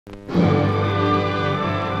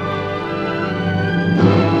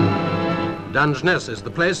Dungeness is the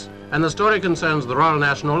place, and the story concerns the Royal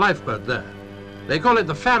National Lifeboat there. They call it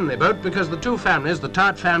the family boat because the two families, the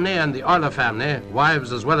Tart family and the Euler family,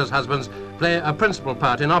 wives as well as husbands, play a principal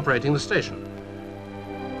part in operating the station.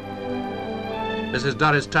 Mrs.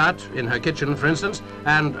 Doris Tart in her kitchen, for instance,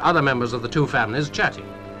 and other members of the two families chatting.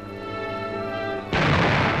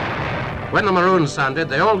 When the maroons sounded,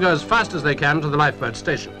 they all go as fast as they can to the lifeboat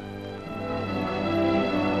station.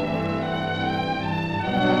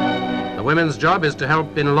 The women's job is to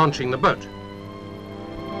help in launching the boat.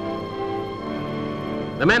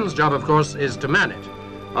 The men's job, of course, is to man it.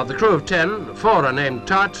 Of the crew of 10, 4 are named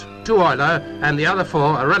Tart, 2 Euler, and the other 4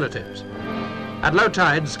 are relatives. At low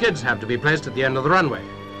tide, skids have to be placed at the end of the runway.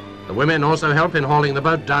 The women also help in hauling the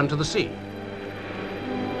boat down to the sea.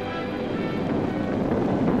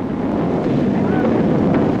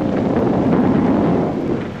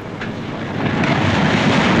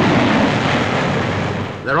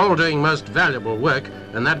 They're all doing most valuable work,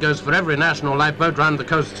 and that goes for every national lifeboat round the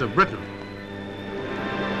coasts of Britain.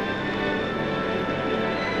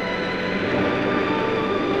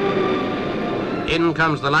 In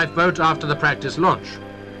comes the lifeboat after the practice launch.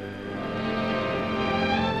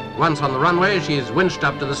 Once on the runway, she's winched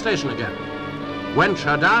up to the station again. Winch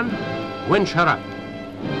her down, winch her up.